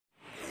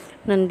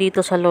Nandito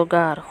sa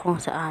lugar kung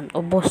saan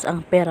ubos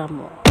ang pera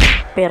mo,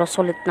 pero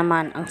sulit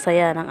naman ang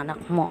saya ng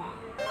anak mo.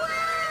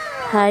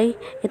 Hi,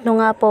 ito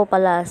nga po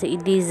pala si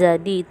Ediza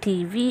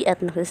DTV at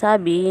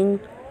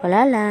nagsasabing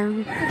wala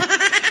lang.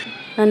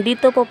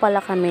 Nandito po pala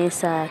kami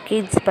sa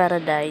Kids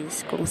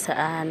Paradise kung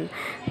saan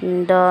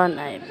doon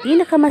ay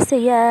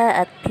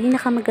pinakamasaya at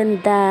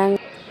pinakamagandang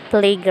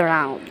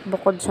playground.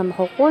 Bukod sa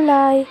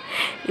makukulay,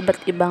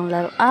 iba't ibang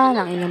laruan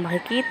ang inyong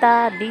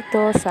makikita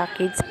dito sa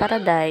Kids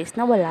Paradise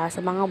na wala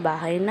sa mga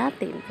bahay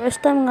natin.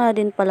 First time nga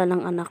din pala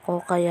ng anak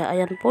ko kaya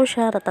ayan po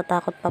siya,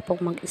 natatakot pa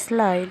pong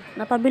mag-slide.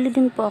 Napabili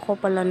din po ako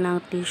pala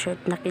ng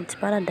t-shirt na Kids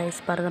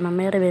Paradise para naman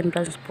may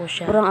remembrance po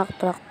siya. Sobrang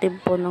attractive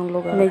po ng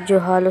lugar. Medyo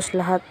halos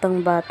lahat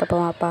ng bata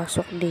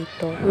pumapasok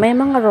dito. May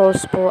mga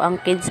rules po ang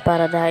Kids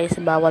Paradise.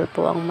 Bawal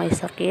po ang may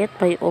sakit,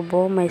 may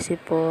ubo, may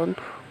sipon,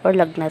 or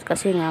lagnat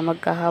kasi nga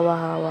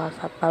magkahawa-hawa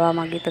sa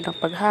pamamagitan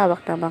ng paghawak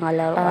ng mga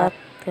laruan. At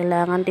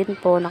kailangan din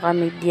po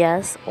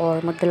naka-medyas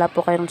or magdala po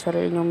kayong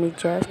sarili nyong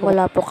medyas.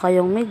 Wala po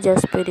kayong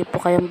medyas, pwede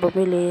po kayong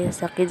bumili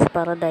sa Kids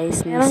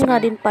Paradise mismo. Meron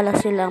nga din pala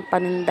silang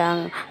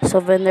panindang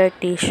souvenir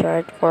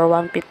t-shirt for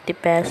 150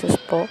 pesos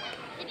po.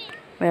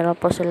 Meron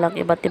po silang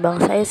iba't ibang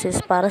sizes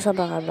para sa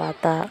mga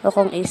bata. O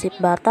kung isip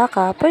bata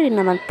ka, pwede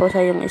naman po sa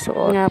yung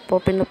isuot. Nga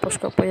po,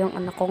 pinupush ko po yung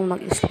anak kong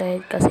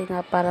mag-slide kasi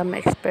nga para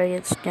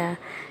ma-experience niya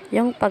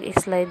yung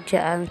pag-slide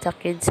dyan sa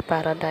Kids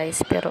Paradise.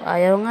 Pero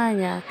ayaw nga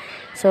niya,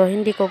 so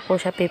hindi ko po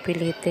siya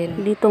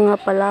pipilitin. Dito nga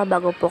pala,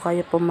 bago po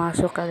kayo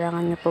pumasok,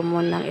 kailangan niyo po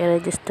munang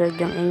i-register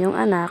yung inyong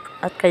anak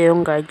at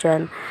kayong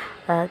guardian.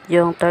 At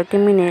yung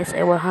 30 minutes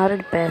ay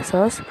 100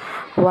 pesos,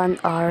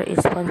 1 hour is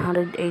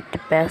 180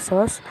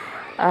 pesos.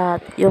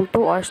 At yung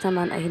 2 hours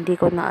naman ay hindi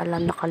ko na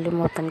alam,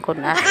 nakalimutan ko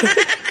na.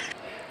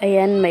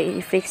 Ayan, may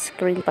fixed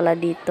screen pala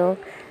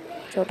dito.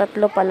 So, 3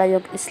 pala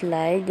yung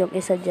slide. Yung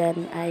isa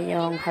dyan ay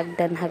yung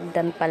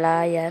hagdan-hagdan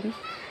pala yan.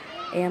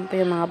 Ayan po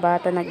yung mga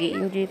bata,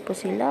 nag-i-enjoy po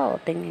sila. O,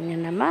 tingnan nyo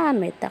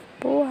naman, may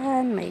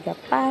takbuhan, may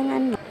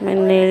gapangan, may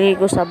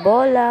niligo sa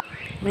bola,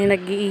 may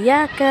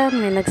nag-iiyakan,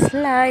 may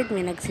nag-slide,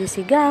 may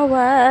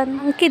nagsisigawan.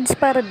 Ang Kids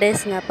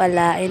Paradise nga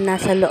pala ay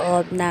nasa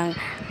loob ng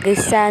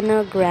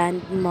Gaisano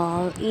Grand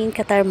Mall in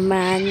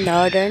Catarman,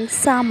 Northern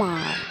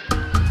Samar.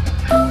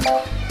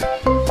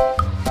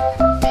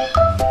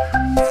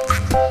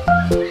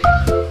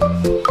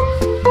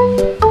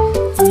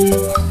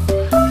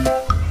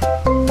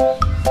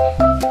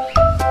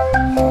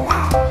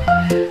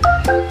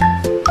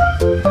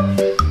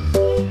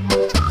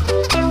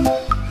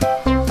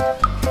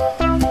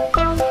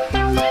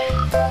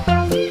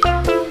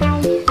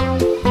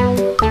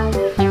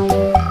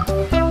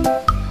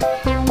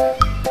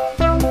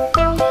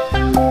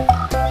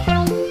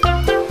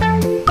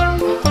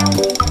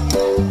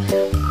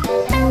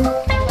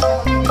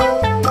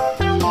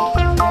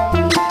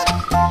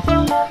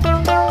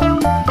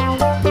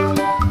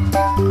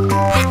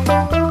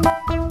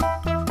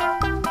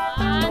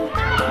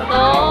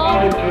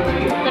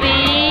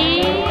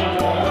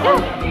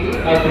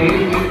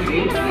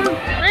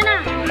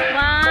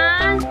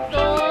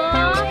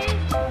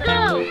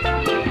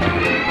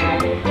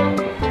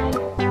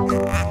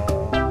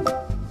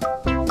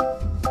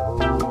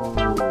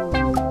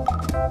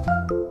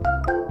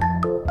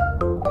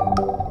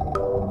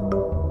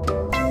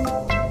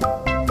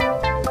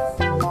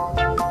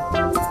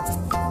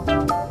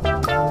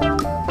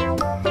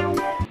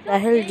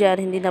 Dahil dyan,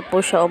 hindi na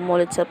po siya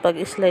umulit sa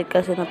pag-slide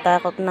kasi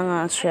natakot na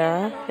nga siya.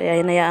 Kaya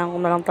hinayaan ko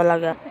na lang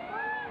talaga.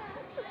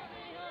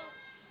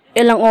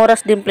 Ilang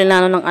oras din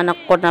plinano ng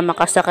anak ko na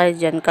makasakay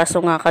dyan.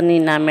 Kaso nga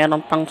kanina,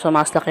 meron pang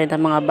sumasakay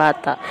ng mga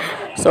bata.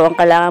 So, ang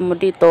kailangan mo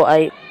dito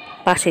ay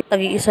pasit.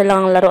 Tag-iisa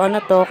lang ang laruan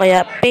na to,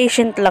 kaya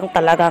patient lang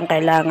talaga ang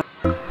kailangan.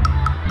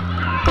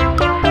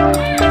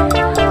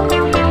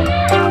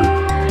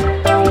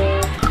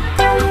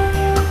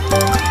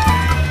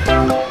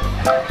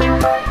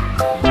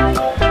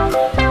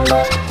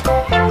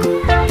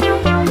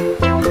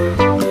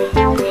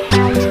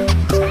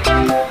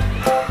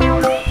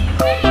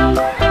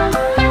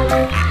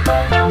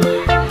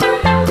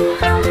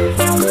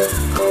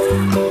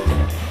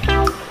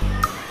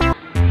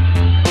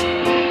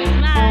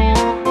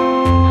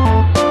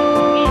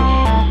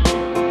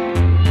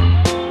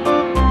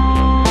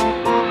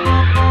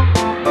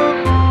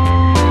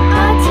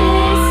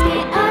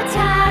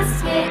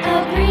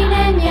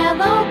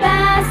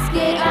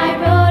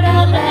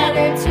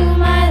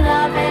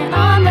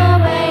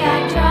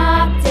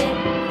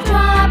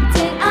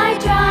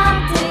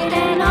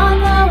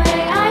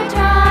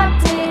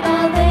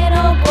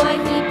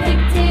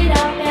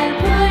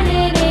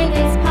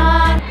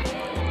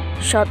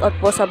 Shoutout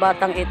po sa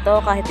batang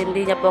ito, kahit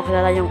hindi niya po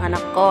kilala yung anak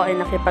ko, ay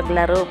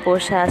nakipaglaro po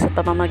siya sa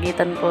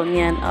pamamagitan po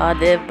niyan. O,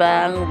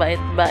 diba? Ang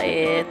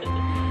bait-bait.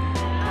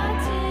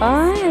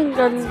 Ay, ang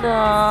ganda.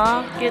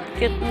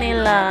 Cute-cute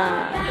nila.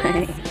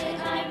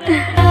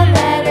 A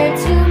letter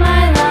to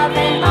my love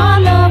and on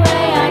the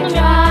way I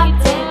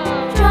dropped it,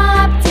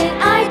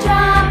 I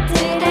dropped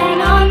it,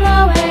 and on the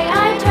way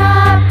I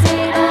dropped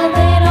it. A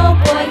little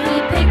boy, he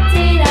picked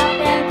it up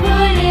and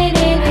put it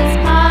in his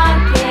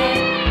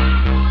pocket.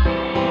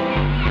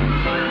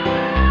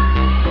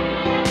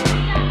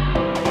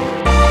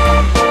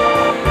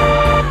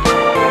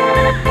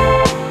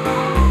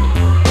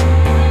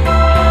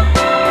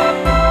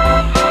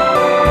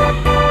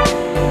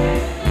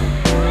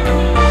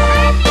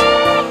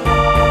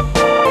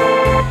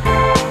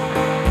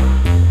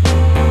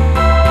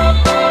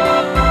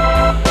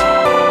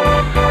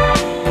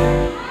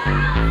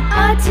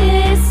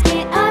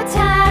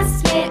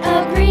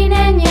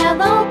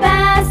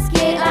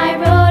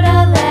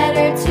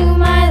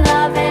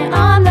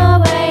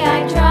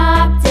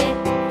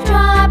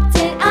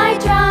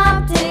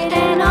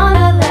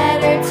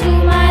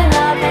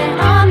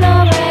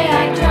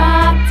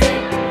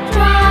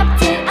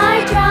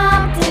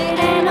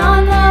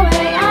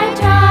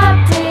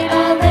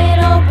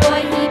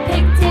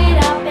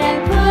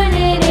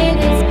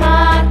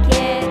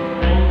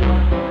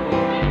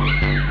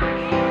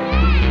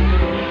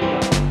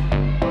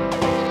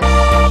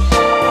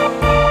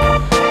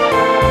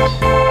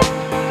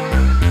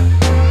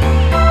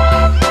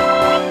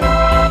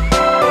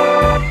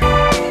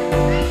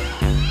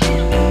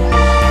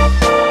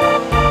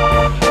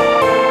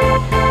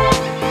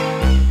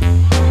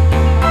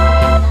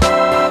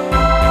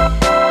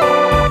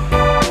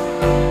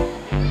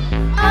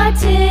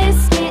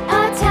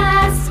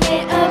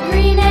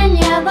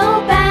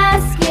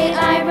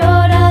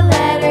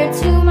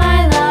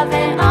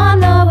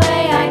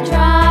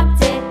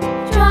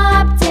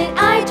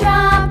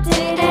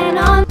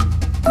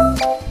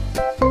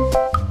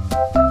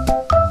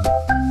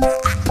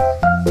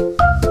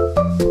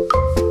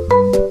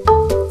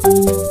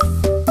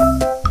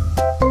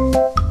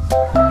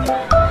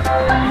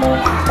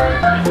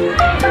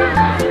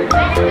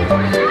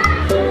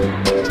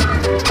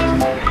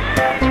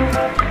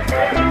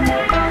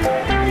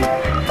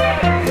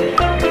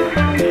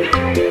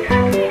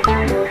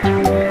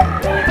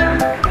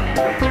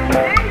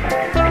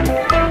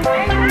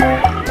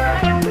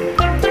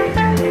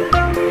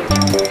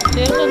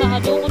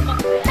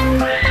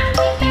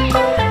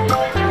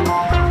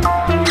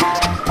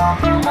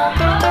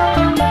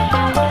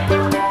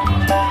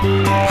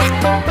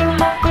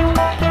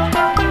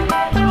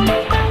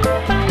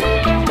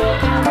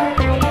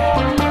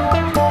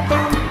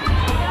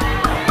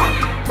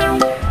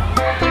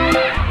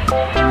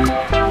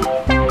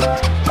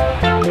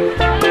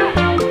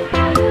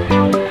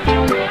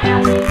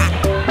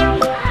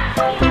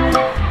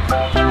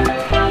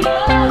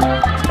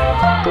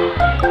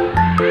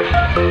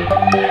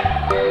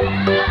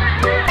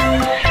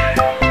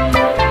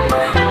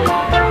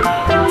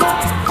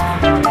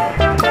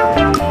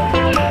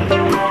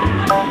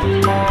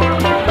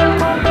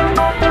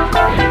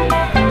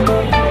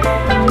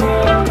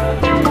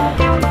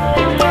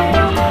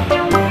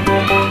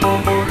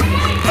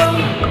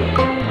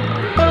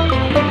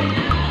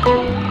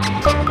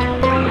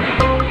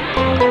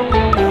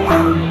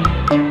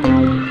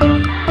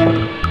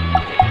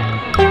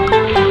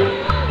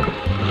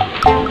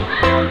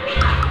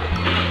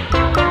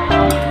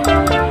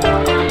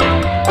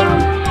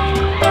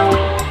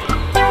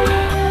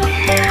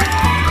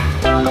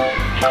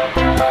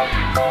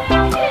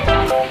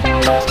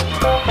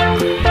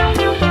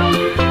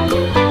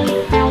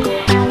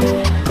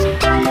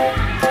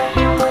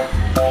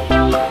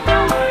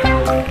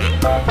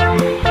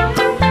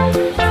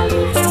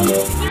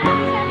 Saya